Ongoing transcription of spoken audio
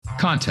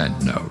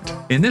Content note.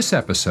 In this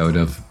episode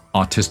of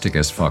Autistic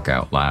as Fuck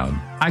Out Loud,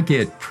 I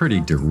get pretty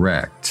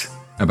direct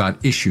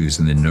about issues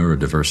in the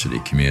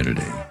neurodiversity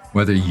community.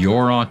 Whether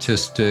you're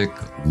autistic,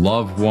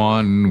 love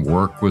one,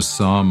 work with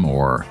some,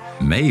 or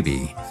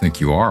maybe think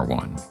you are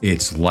one,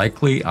 it's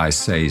likely I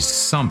say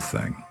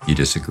something you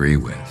disagree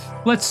with.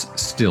 Let's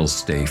still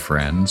stay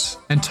friends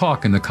and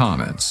talk in the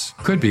comments.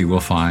 Could be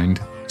we'll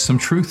find some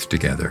truth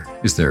together.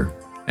 Is there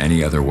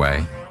any other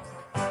way?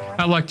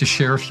 I'd like to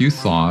share a few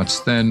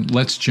thoughts, then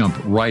let's jump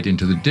right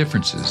into the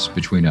differences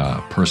between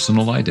a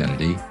personal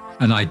identity,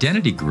 an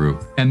identity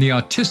group, and the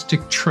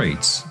autistic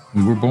traits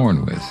we were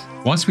born with.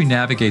 Once we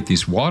navigate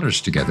these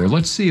waters together,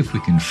 let's see if we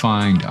can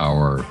find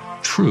our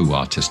true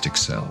autistic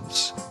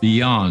selves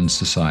beyond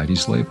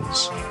society's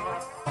labels.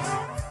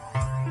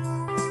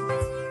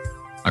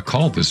 I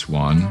call this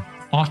one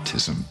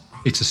autism.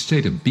 It's a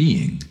state of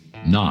being,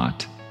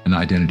 not an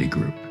identity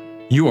group.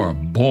 You are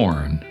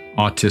born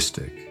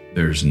autistic.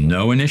 There's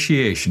no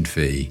initiation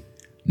fee,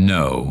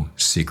 no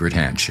secret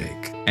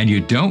handshake, and you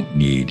don't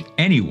need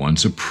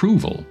anyone's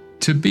approval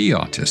to be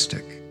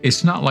autistic.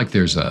 It's not like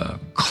there's a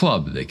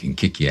club they can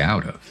kick you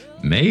out of.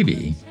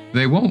 Maybe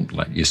they won't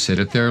let you sit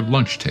at their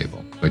lunch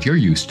table, but you're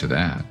used to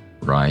that,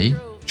 right?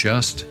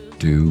 Just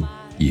do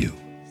you.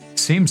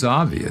 Seems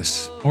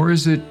obvious, or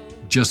is it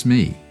just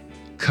me?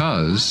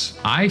 'Cause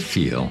I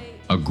feel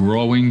a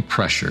growing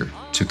pressure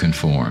to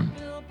conform.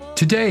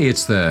 Today,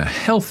 it's the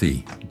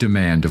healthy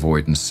demand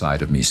avoidance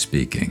side of me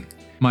speaking.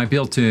 My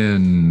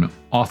built-in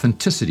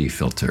authenticity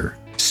filter,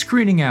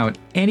 screening out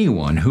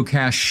anyone who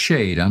casts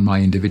shade on my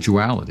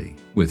individuality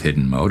with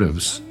hidden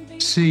motives.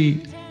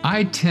 See,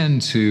 I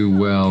tend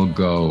to,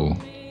 go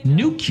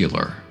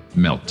nuclear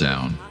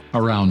meltdown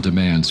around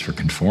demands for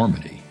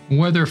conformity,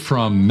 whether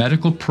from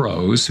medical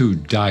pros who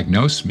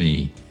diagnose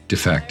me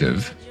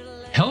defective,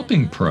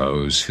 helping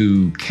pros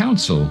who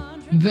counsel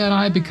that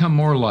I become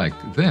more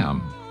like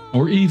them,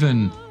 or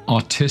even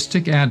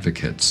autistic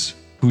advocates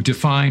who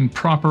define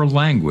proper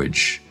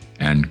language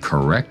and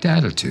correct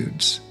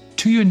attitudes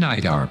to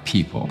unite our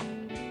people.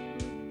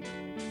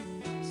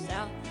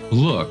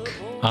 Look,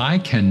 I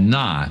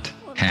cannot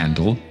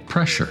handle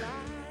pressure.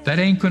 That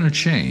ain't gonna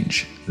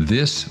change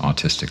this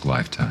autistic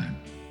lifetime.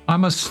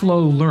 I'm a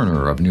slow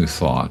learner of new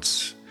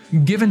thoughts.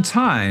 Given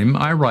time,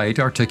 I write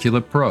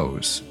articulate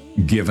prose.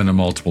 Given a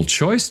multiple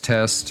choice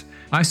test,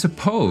 I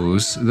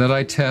suppose that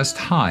I test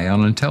high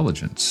on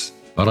intelligence.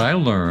 But I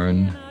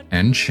learn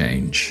and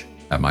change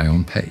at my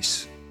own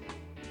pace.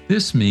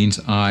 This means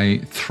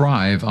I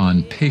thrive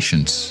on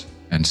patience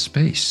and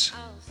space.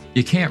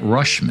 You can't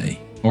rush me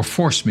or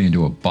force me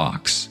into a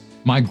box.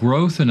 My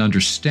growth and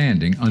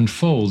understanding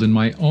unfold in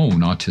my own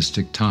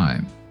autistic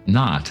time,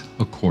 not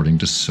according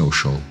to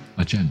social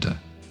agenda.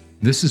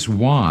 This is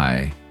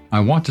why I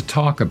want to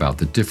talk about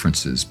the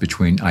differences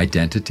between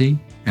identity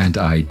and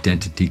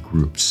identity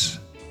groups,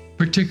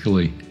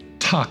 particularly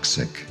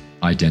toxic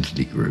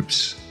identity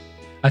groups.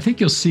 I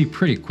think you'll see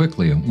pretty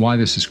quickly why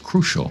this is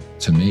crucial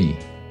to me.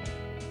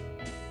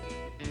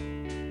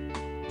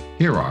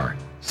 Here are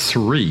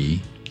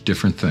 3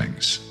 different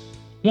things.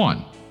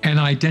 1, an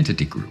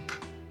identity group.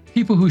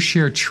 People who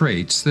share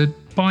traits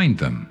that bind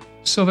them,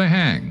 so they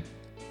hang.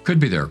 Could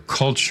be their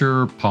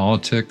culture,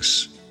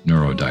 politics,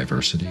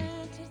 neurodiversity.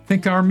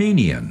 Think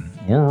Armenian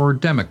or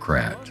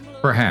Democrat,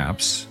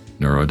 perhaps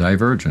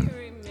neurodivergent.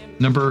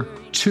 Number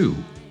 2,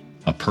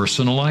 a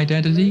personal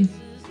identity.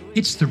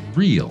 It's the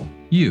real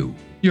you.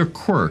 Your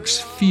quirks,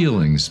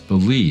 feelings,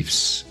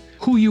 beliefs,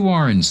 who you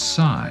are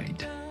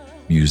inside.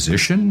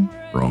 Musician,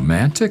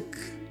 romantic,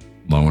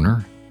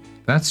 loner,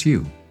 that's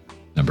you.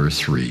 Number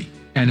 3,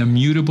 an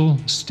immutable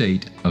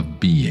state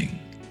of being.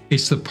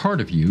 It's the part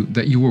of you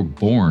that you were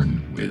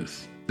born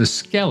with, the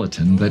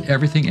skeleton that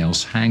everything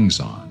else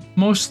hangs on.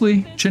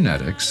 Mostly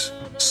genetics,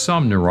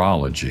 some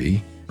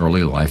neurology,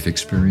 early life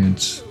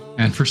experience,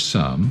 and for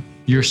some,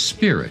 your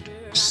spirit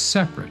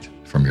separate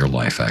from your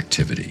life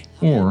activity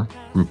or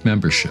group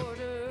membership.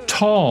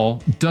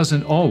 Tall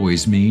doesn't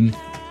always mean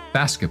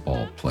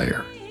basketball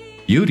player.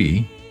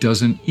 Beauty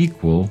doesn't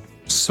equal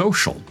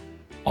social.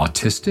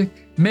 Autistic?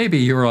 Maybe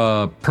you're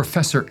a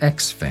Professor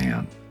X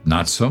fan.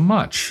 Not so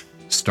much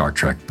Star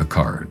Trek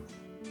Picard.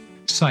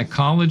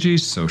 Psychology,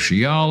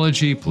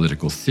 sociology,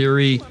 political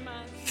theory,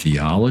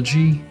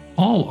 theology,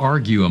 all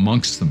argue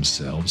amongst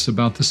themselves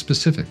about the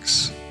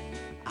specifics.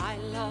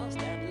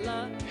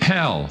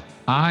 Hell,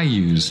 I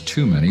use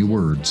too many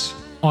words.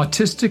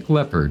 Autistic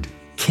leopard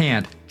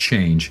can't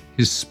change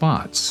his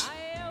spots.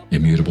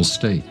 Immutable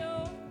state.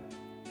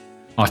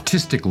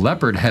 Autistic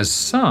leopard has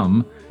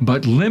some,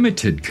 but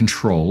limited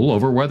control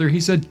over whether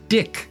he's a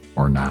dick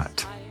or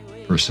not.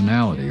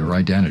 Personality or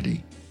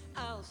identity.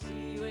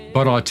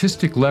 But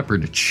autistic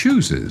leopard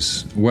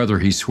chooses whether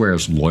he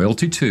swears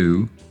loyalty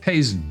to,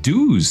 pays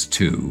dues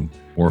to,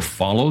 or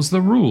follows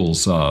the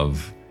rules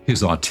of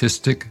his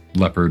autistic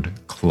leopard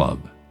club.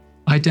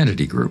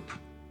 Identity group.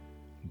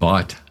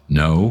 But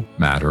no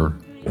matter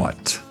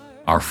what,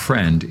 our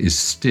friend is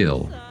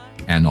still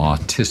an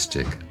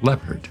autistic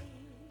leopard.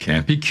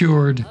 Can't be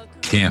cured,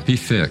 can't be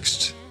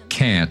fixed,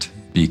 can't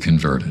be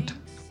converted.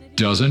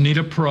 Doesn't need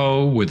a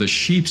pro with a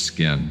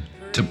sheepskin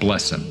to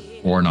bless him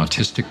or an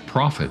autistic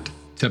prophet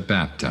to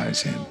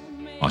baptize him.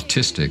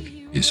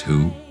 Autistic is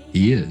who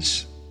he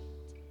is.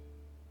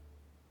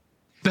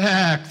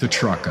 Back the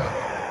truck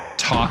up.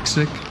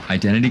 Toxic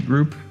identity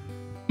group?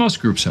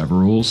 Most groups have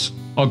rules.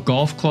 A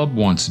golf club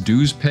wants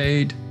dues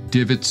paid,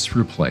 divots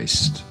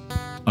replaced.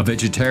 A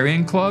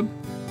vegetarian club?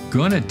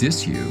 Gonna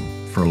diss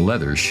you for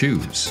leather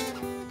shoes.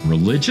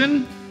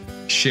 Religion?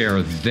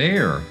 Share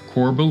their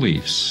core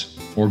beliefs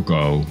or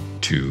go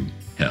to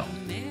hell.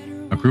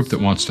 A group that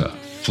wants to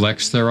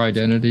flex their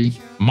identity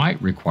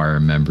might require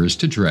members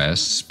to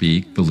dress,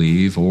 speak,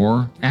 believe,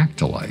 or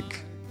act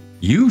alike.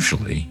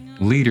 Usually,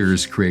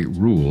 leaders create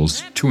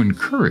rules to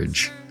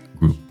encourage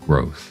group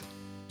growth.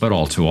 But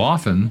all too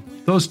often,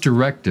 those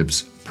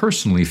directives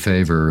personally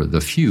favor the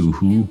few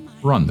who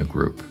run the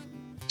group.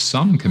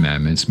 Some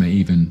commandments may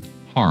even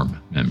harm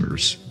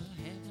members.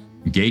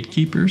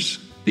 Gatekeepers?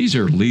 These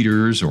are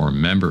leaders or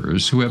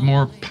members who have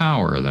more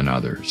power than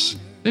others.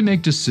 They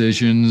make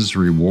decisions,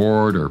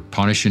 reward or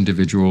punish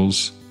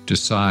individuals,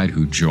 decide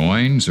who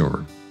joins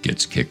or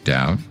gets kicked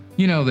out.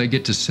 They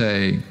get to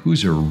say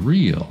who's a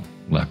real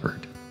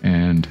leopard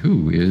and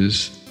who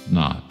is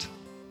not.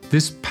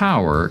 This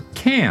power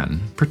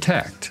can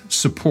protect,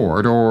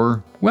 support,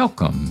 or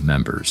welcome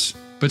members.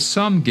 But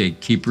some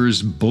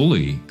gatekeepers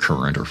bully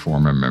current or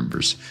former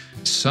members.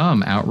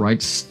 Some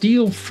outright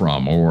steal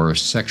from or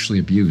sexually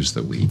abuse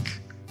the weak.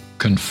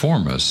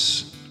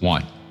 Conformists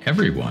want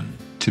everyone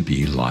to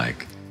be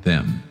like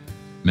them.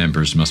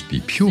 Members must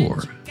be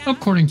pure,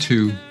 according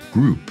to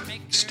group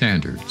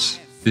standards.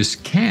 This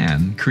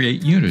can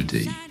create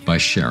unity by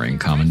sharing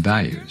common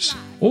values,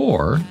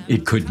 or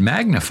it could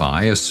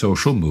magnify a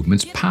social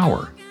movement's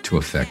power to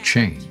affect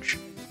change.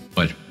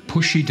 But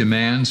pushy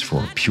demands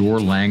for pure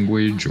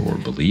language or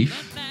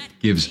belief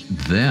gives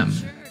them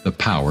the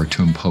power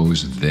to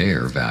impose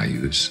their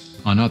values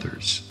on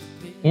others,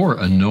 or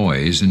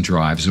annoys and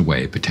drives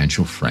away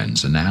potential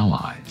friends and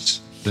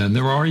allies. Then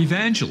there are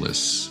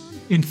evangelists,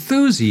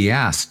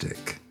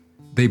 enthusiastic.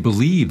 They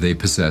believe they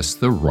possess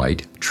the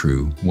right,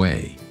 true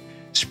way.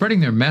 Spreading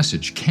their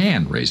message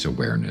can raise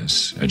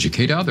awareness,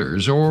 educate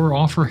others, or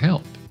offer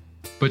help.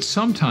 But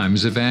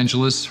sometimes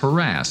evangelists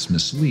harass,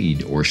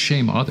 mislead, or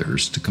shame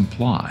others to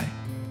comply.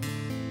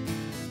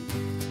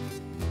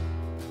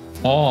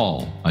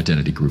 All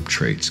identity group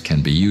traits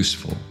can be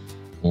useful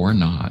or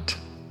not.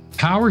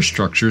 Power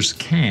structures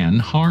can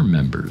harm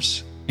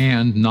members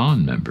and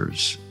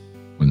non-members.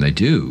 When they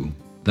do,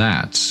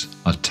 that's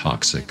a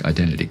toxic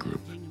identity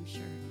group.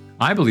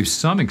 I believe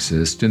some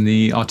exist in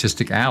the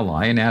autistic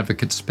ally and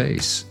advocate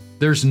space.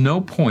 There's no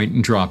point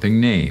in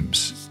dropping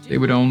names. They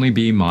would only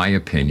be my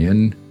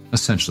opinion,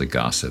 essentially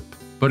gossip.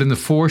 But in the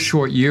 4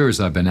 short years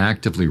I've been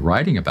actively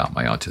writing about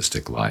my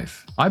autistic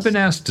life, I've been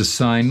asked to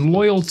sign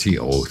loyalty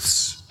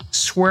oaths,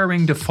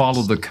 swearing to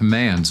follow the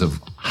commands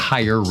of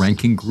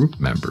higher-ranking group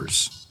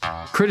members,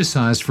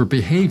 criticized for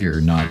behavior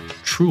not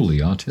truly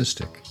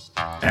autistic,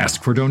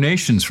 ask for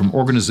donations from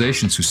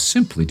organizations who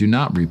simply do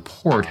not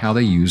report how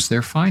they use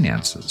their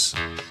finances,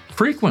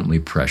 frequently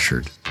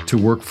pressured to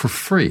work for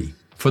free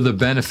for the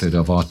benefit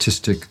of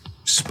autistic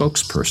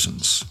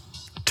spokespersons,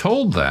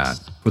 told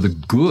that for the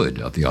good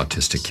of the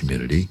autistic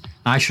community,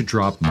 I should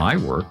drop my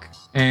work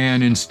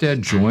and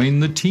instead join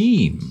the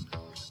team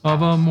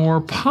of a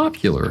more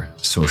popular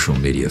social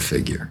media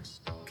figure,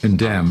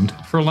 condemned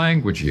for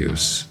language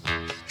use,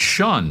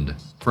 shunned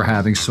for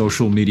having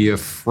social media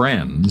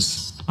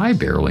friends I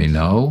barely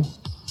know.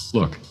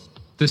 Look,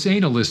 this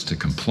ain't a list of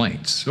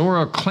complaints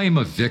or a claim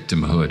of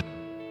victimhood.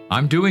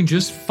 I'm doing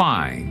just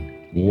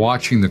fine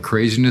watching the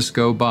craziness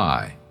go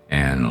by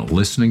and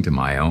listening to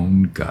my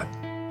own gut.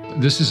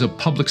 This is a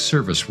public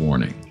service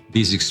warning.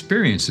 These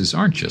experiences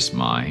aren't just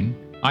mine.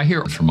 I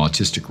hear it from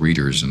autistic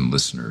readers and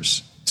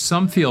listeners.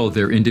 Some feel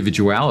their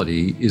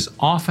individuality is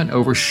often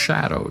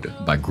overshadowed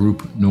by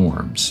group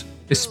norms,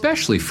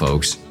 especially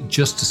folks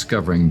just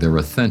discovering their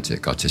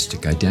authentic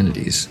autistic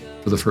identities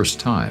for the first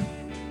time.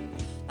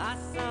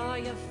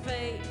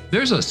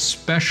 There's a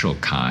special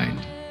kind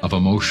of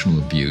emotional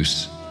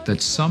abuse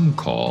that some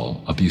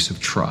call abuse of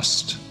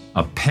trust.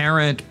 A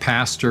parent,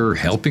 pastor,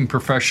 helping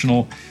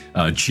professional,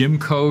 a gym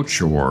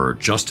coach, or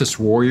justice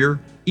warrior,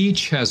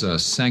 each has a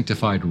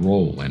sanctified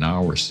role in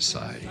our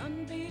society.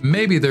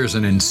 Maybe there's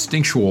an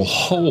instinctual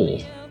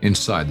hole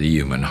inside the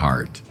human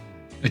heart,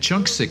 a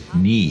junk-sick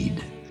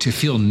need to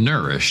feel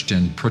nourished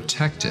and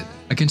protected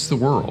against the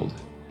world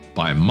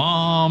by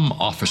mom,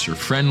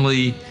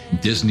 officer-friendly,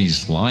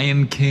 Disney's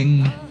Lion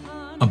King.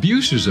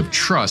 Abusers of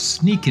trust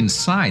sneak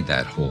inside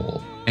that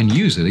hole and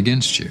use it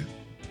against you.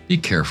 Be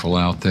careful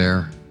out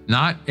there.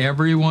 Not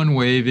everyone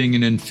waving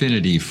an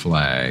infinity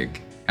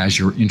flag has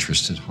your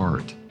interest at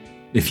heart.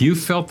 If you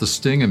felt the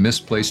sting of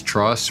misplaced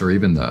trust or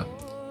even the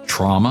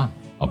trauma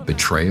of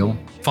betrayal,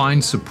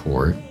 find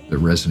support that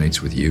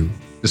resonates with you.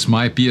 This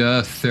might be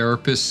a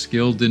therapist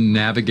skilled in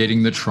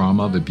navigating the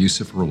trauma of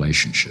abusive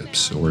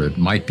relationships, or it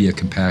might be a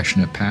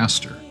compassionate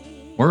pastor,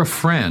 or a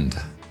friend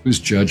whose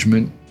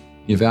judgment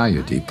you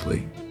value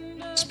deeply.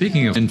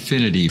 Speaking of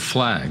infinity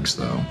flags,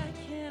 though,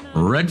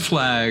 red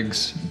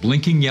flags,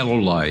 blinking yellow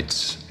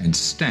lights, and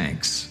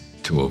stanks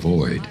to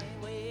avoid.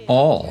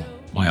 All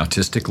my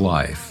autistic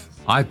life,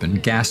 I've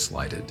been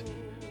gaslighted,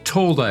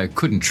 told I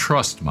couldn't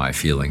trust my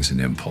feelings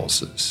and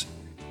impulses,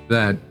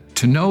 that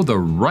to know the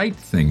right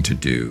thing to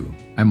do,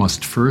 I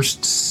must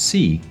first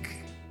seek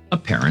a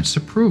parent's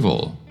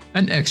approval,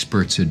 an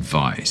expert's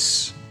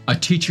advice, a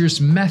teacher's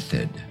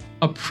method,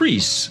 a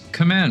priest's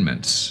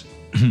commandments,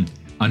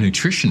 a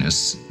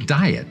nutritionist's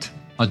diet,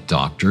 a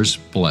doctor's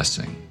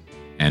blessing,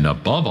 and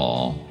above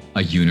all,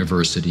 a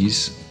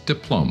university's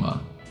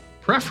diploma,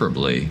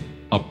 preferably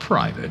a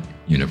private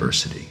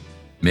university.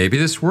 Maybe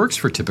this works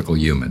for typical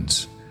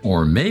humans,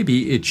 or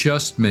maybe it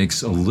just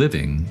makes a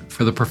living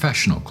for the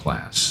professional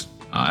class.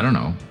 I don't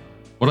know.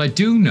 What I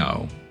do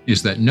know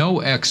is that no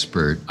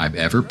expert I've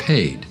ever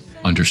paid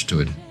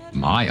understood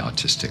my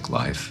autistic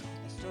life.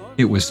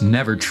 It was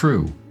never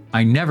true.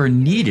 I never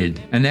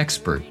needed an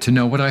expert to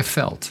know what I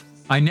felt.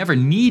 I never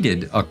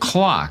needed a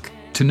clock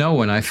to know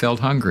when I felt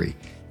hungry,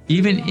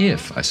 even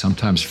if I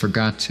sometimes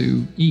forgot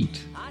to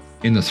eat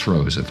in the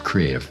throes of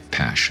creative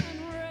passion.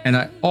 And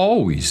I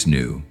always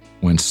knew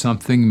when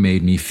something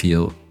made me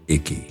feel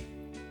icky.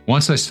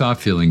 Once I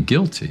stopped feeling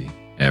guilty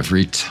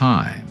every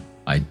time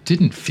I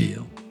didn't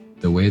feel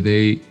the way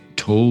they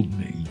told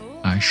me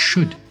I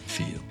should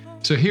feel.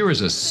 So here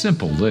is a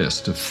simple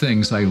list of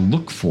things I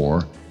look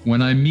for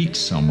when I meet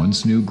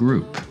someone's new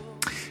group.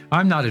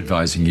 I'm not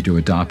advising you to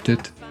adopt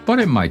it, but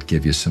it might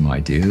give you some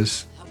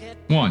ideas.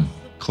 1.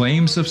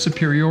 Claims of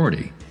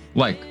superiority,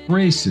 like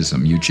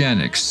racism,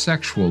 eugenics,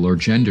 sexual or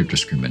gender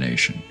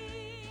discrimination.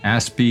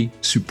 Aspie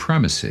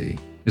supremacy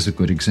is a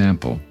good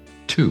example.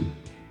 2.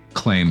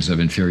 Claims of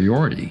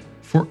inferiority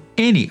for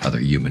any other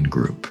human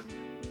group.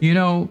 You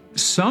know,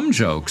 some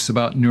jokes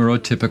about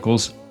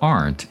neurotypicals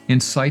aren't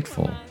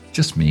insightful,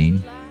 just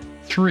mean.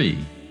 3.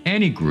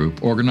 Any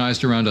group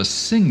organized around a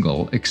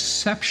single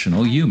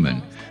exceptional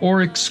human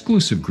or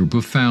exclusive group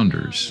of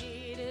founders.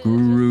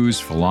 Gurus,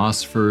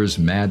 philosophers,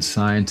 mad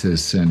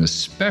scientists, and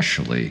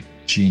especially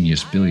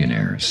genius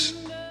billionaires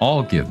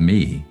all give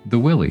me the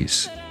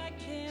willies.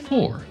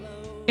 4.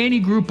 Any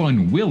group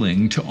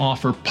unwilling to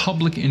offer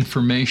public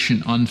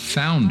information on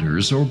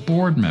founders or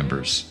board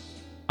members.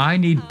 I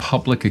need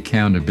public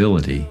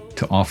accountability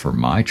to offer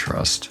my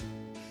trust.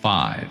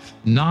 5.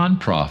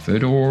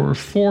 Nonprofit or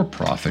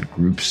for-profit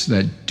groups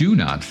that do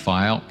not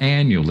file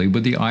annually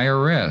with the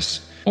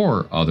IRS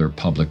or other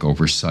public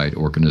oversight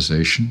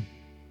organization.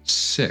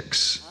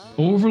 6.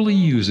 Overly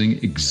using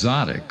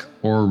exotic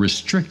or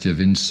restrictive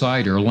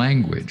insider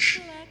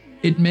language.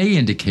 It may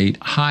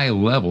indicate high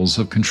levels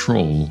of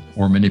control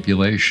or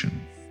manipulation.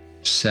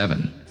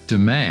 7.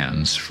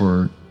 Demands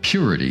for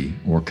purity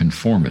or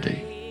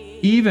conformity.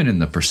 Even in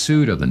the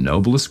pursuit of the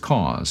noblest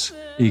cause,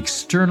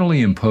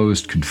 externally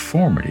imposed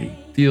conformity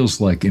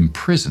feels like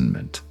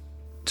imprisonment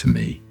to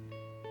me.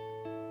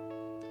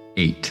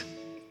 8.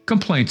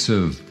 Complaints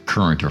of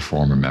current or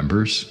former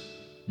members.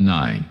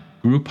 9.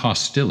 Group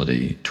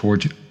hostility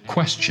toward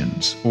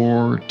questions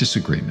or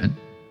disagreement.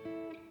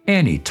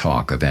 Any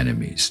talk of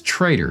enemies,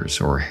 traitors,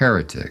 or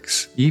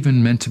heretics,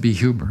 even meant to be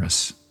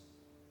humorous.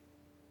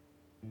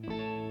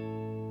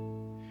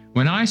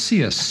 When I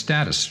see a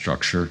status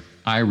structure,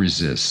 I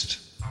resist.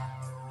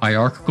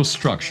 Hierarchical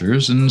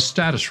structures and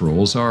status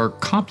roles are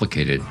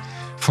complicated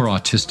for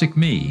autistic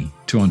me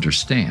to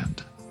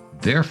understand,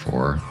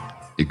 therefore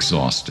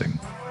exhausting.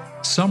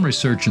 Some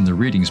research in the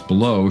readings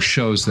below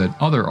shows that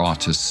other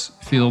autists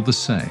feel the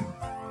same.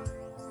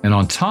 And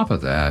on top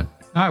of that,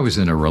 I was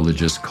in a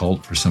religious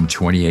cult for some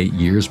 28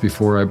 years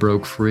before I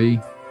broke free.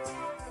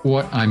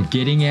 What I'm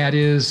getting at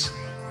is,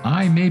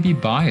 I may be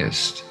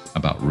biased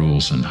about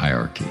rules and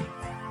hierarchy,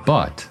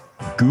 but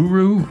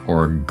guru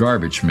or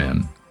garbage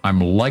men, I'm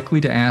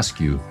likely to ask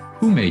you,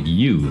 who made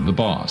you the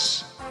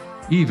boss?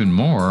 Even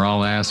more,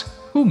 I'll ask,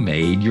 who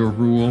made your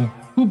rule?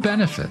 Who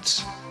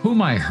benefits? Who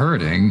am I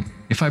hurting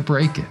if I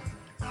break it?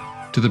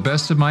 To the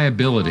best of my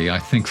ability, I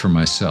think for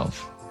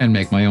myself and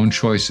make my own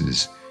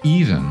choices,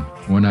 even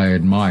when I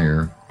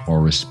admire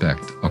or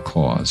respect a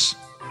cause.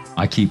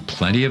 I keep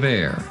plenty of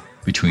air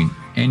between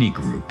any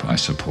group I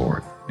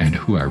support and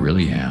who I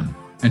really am,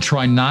 and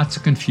try not to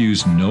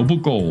confuse noble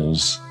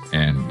goals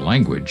and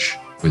language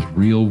with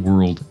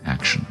real-world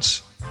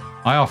actions.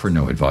 I offer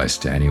no advice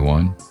to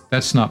anyone.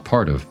 That's not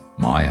part of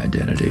my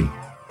identity.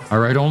 I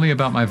write only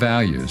about my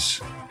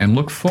values and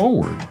look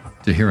forward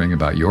to hearing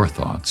about your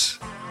thoughts,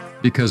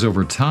 because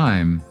over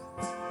time,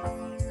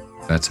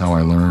 that's how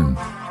I learn.